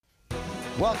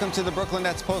Welcome to the Brooklyn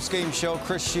Nets postgame show.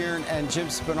 Chris Sheeran and Jim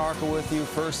Spanarkel with you.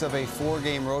 First of a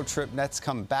 4-game road trip. Nets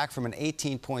come back from an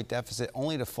 18-point deficit,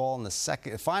 only to fall in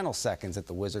the final seconds at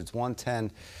the Wizards,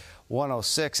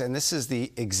 110-106. And this is the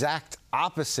exact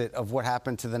opposite of what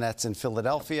happened to the Nets in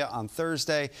Philadelphia on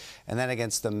Thursday. And then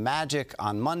against the Magic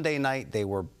on Monday night, they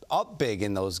were up big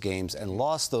in those games and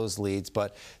lost those leads,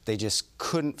 but they just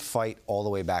couldn't fight all the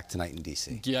way back tonight in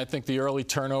D.C. Yeah, I think the early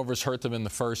turnovers hurt them in the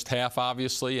first half,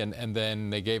 obviously, and then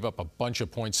they gave up a bunch of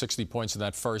points, 60 points in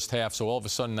that first half. So all of a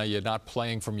sudden now you're not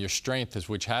playing from your strength,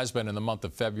 which has been in the month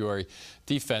of February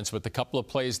defense. But the couple of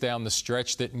plays down the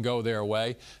stretch didn't go their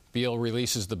way. Beal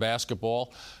releases the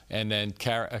basketball, and then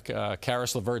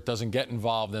Caris LeVert doesn't get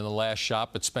involved in the last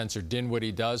shot, but Spencer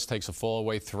Dinwiddie does, takes a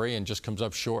fall-away three and just comes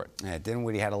up short. Yeah,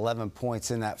 Dinwiddie had 11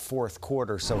 points in that fourth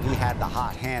quarter, so he had the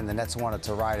hot hand. The Nets wanted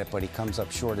to ride it, but he comes up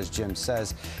short, as Jim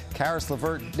says. Caris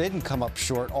LeVert didn't come up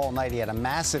short all night. He had a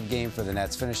massive game for the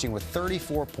Nets, finishing with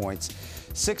 34 points,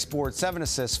 6 boards, 7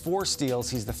 assists, 4 steals.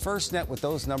 He's the first Net with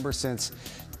those numbers since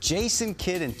Jason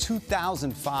Kidd in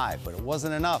 2005, but it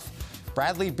wasn't enough.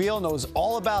 Bradley Beal knows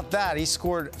all about that. He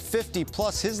scored 50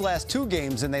 plus his last 2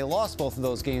 games, and they lost both of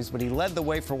those games, but he led the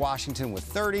way for Washington with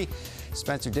 30.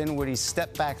 Spencer Dinwiddie's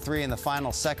step-back three in the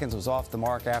final seconds was off the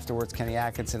mark. Afterwards, Kenny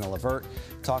Atkinson and LeVert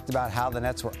talked about how the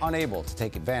Nets were unable to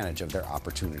take advantage of their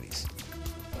opportunities.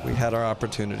 We had our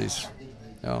opportunities. You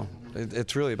know,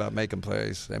 it's really about making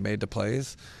plays. They made the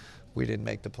plays. We didn't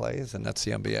make the plays, and that's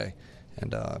the NBA.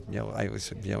 And, you know, I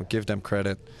always, give them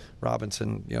credit.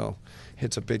 Robinson,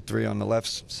 hits a big three on the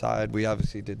left side. We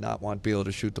obviously did not want Beal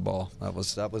to shoot the ball. That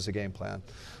was the game plan.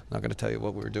 I'm not going to tell you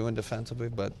what we were doing defensively,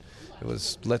 but it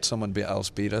was let someone else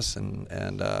beat us,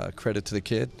 and credit to the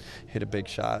kid. Hit a big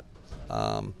shot.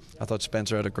 I thought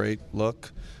Spencer had a great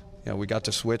look. We got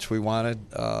the switch we wanted.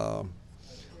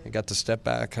 We got the step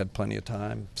back, had plenty of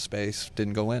time, space,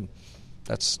 didn't go in.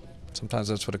 Sometimes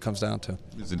that's what it comes down to.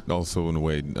 Does it also, in a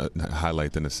way,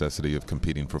 highlight the necessity of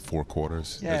competing for 4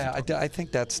 quarters? Yeah, I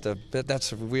think that's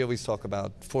we always talk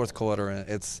about fourth quarter.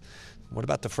 It's what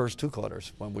about the first 2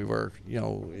 quarters when we were,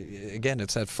 again,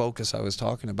 it's that focus I was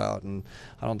talking about, and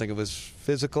I don't think it was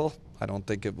physical. I don't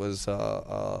think it was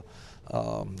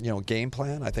game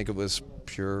plan. I think it was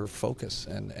pure focus,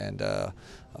 and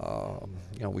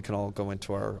we can all go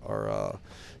into our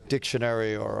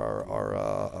dictionary or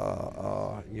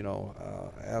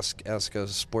ask a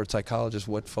sports psychologist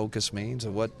what focus means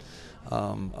and what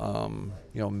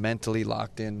mentally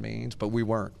locked in means, but we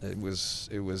weren't. It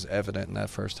was evident in that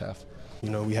first half.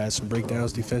 We had some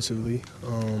breakdowns defensively.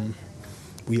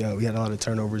 We had a lot of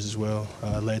turnovers as well,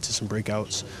 led to some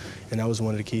breakouts, and that was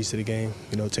one of the keys to the game.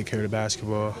 Take care of the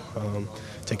basketball,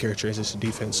 take care of transition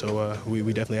defense. So we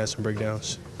definitely had some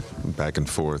breakdowns. Back and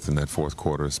forth in that fourth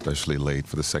quarter, especially late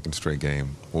for the second straight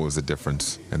game. What was the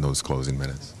difference in those closing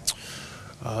minutes?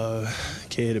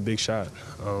 Kid hit a big shot.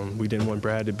 We didn't want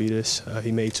Brad to beat us.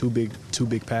 He made two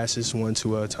big passes, one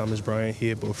to Thomas Bryant. He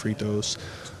hit both free throws,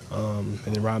 and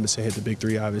then Robinson hit the big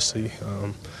three, obviously.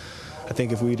 I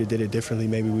think if we did it differently,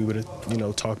 maybe we would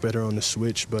have, talked better on the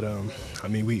switch. But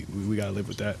we got to live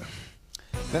with that.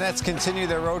 The Nets continue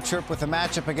their road trip with a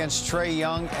matchup against Trae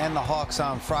Young and the Hawks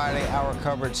on Friday. Our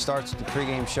coverage starts with the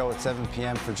pregame show at 7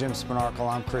 p.m. For Jim Spanarkel,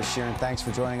 I'm Chris Sheeran. Thanks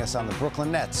for joining us on the Brooklyn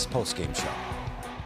Nets postgame show.